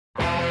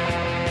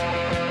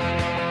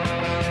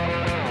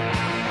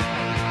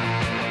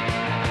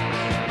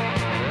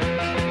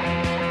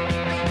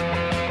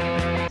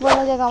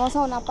Bueno, llegamos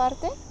a una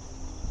parte.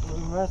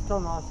 Nuestro,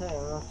 no sé,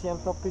 unos 100 y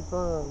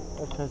pico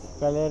de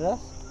escaleras.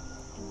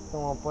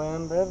 Como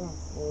pueden ver,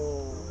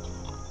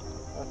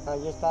 la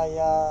calle está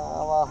allá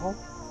abajo.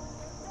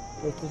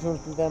 Este es un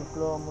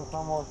templo muy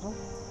famoso.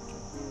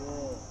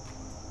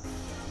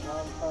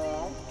 Luang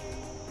Prabang.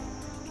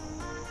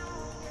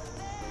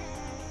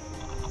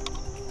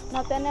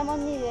 No tenemos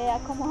ni idea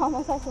cómo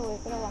vamos a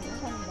subir, pero vamos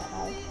a mirar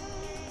a ver.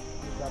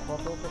 Y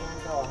tampoco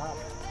tenemos que bajar.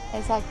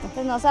 Exacto.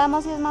 Pues no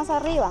sabemos si es más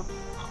arriba.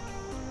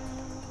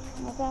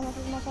 No sabemos si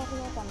es más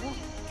arriba también.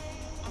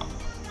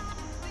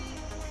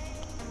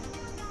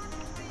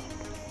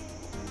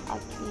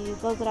 Aquí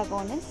dos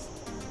dragones.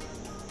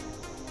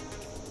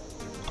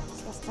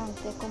 Es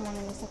bastante común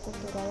en esta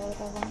cultura de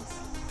dragones.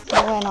 Y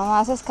bueno,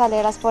 más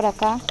escaleras por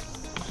acá.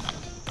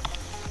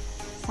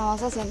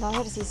 Estamos haciendo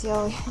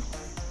ejercicio hoy.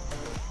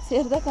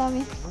 ¿Cierto,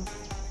 Cami?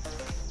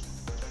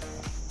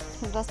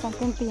 Es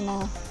bastante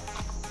empinado.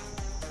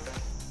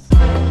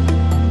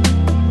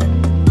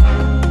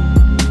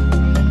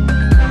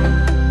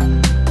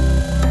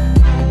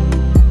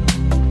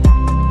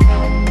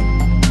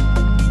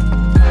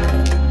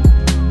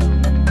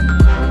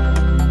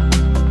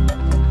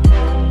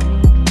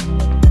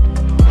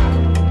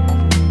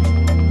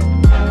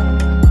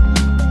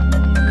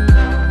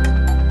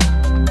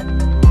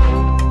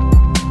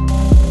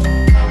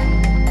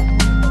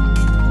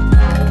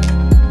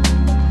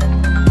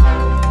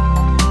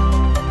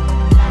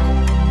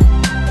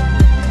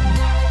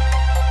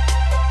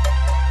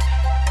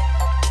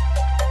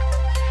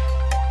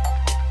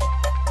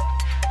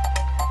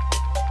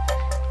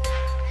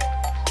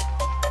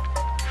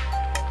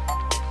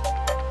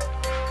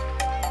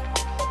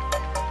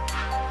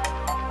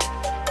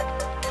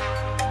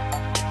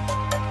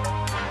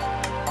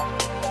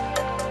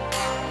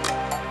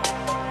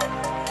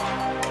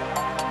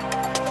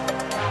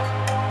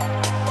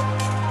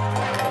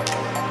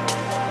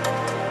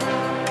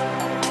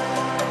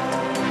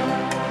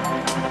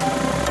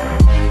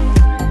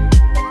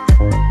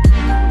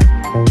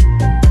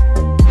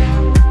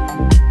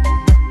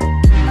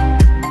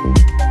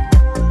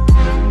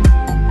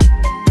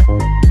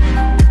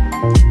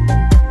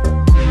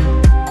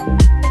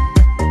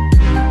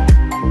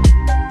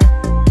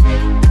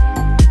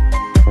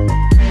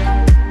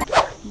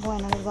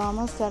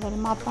 El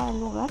mapa del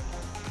lugar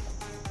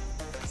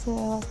se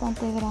ve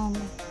bastante grande,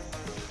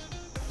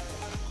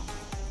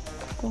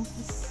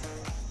 entonces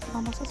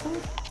vamos a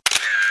subir.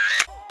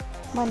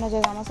 Bueno,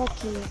 llegamos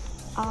aquí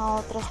a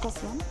otra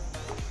estación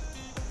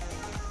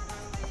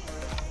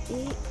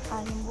y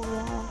hay un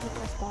Buda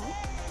recostado,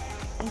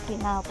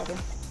 inclinado,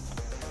 perdón,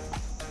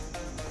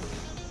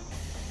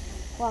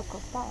 o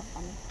acostado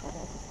también,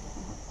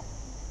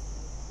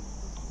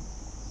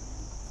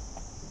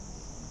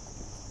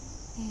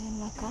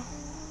 miren acá.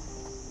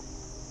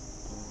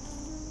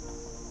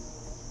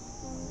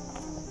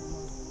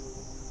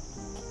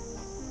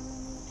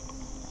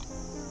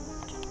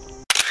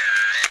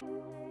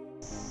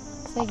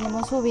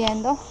 Seguimos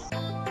subiendo.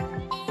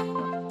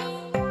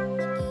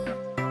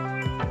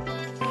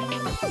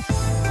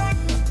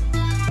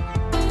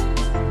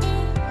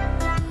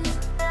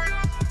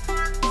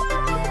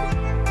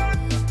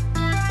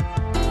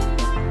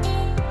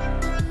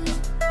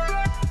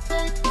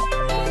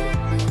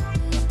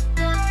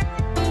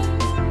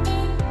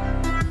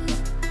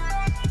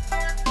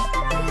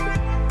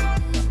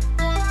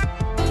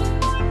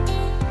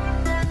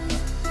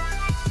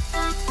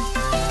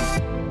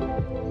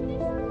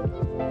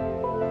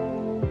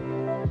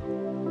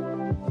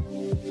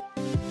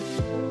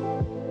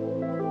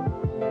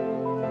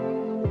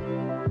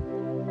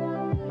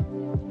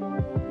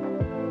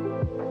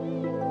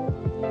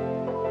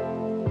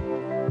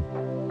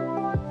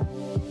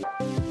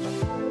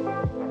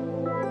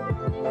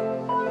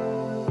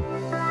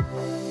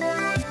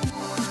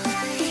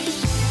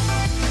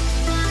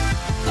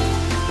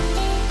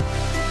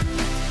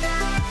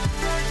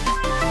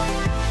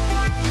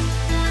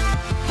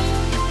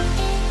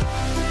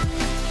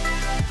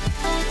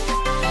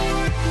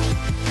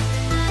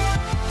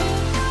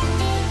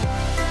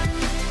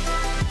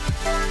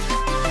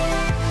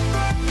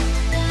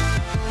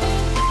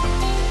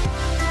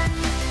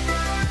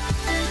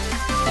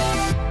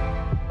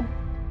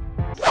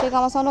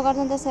 Llegamos a un lugar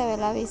donde se ve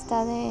la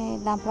vista de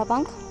Luang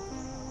Prabang.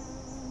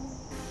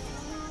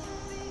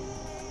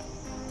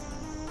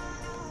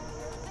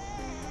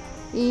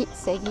 Y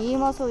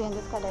seguimos subiendo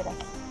escaleras.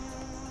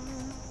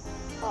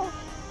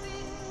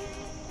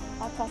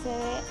 Acá se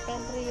ve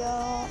el río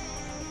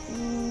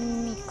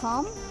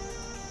Mekong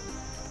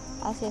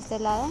hacia este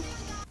lado.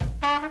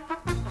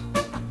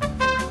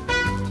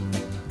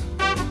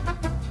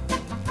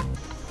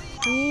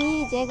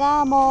 Y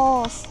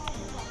llegamos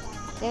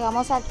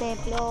al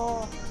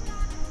templo.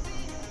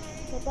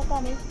 ¿Cierto,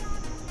 Camilo?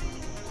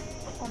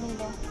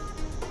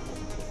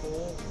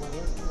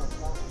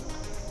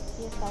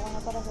 Sí, está bueno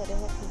para hacer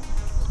ejercicio.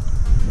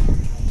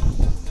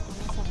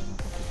 Vamos a ver un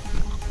poquito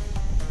acá.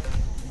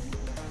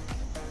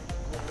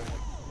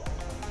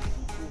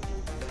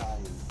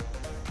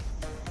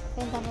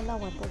 Ven, damos la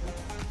vuelta ya.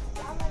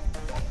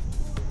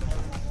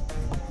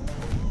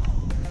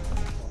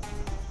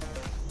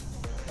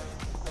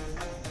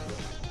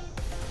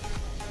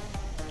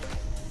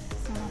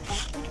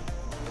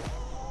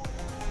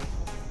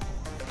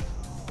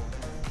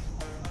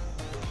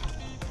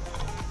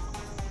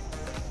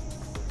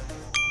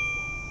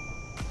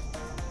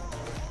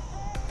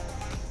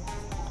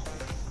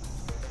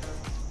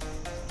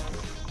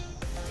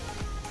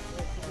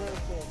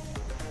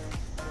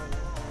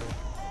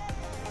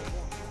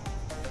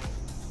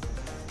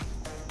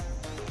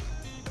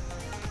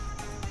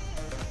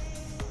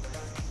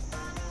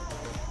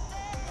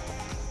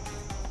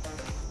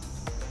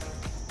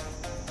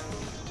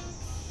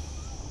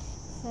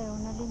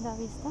 linda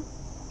vista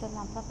del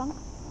Luang Prabang.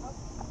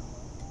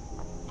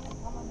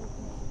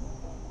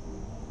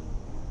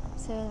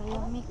 Se ve el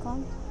río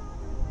Mekong.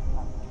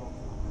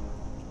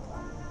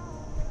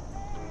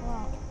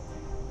 Wow,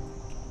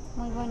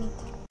 muy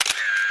bonito.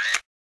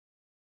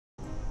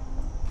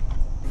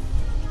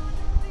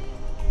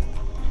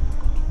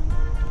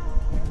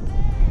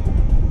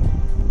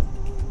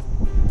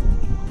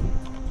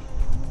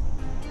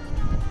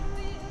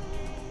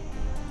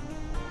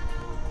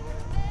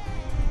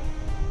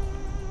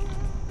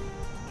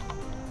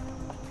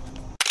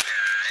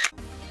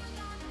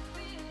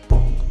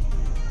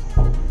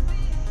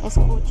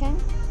 Escuchen.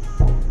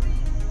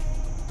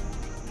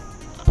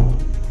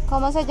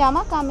 ¿Cómo se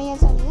llama, Cami, el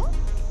sonido?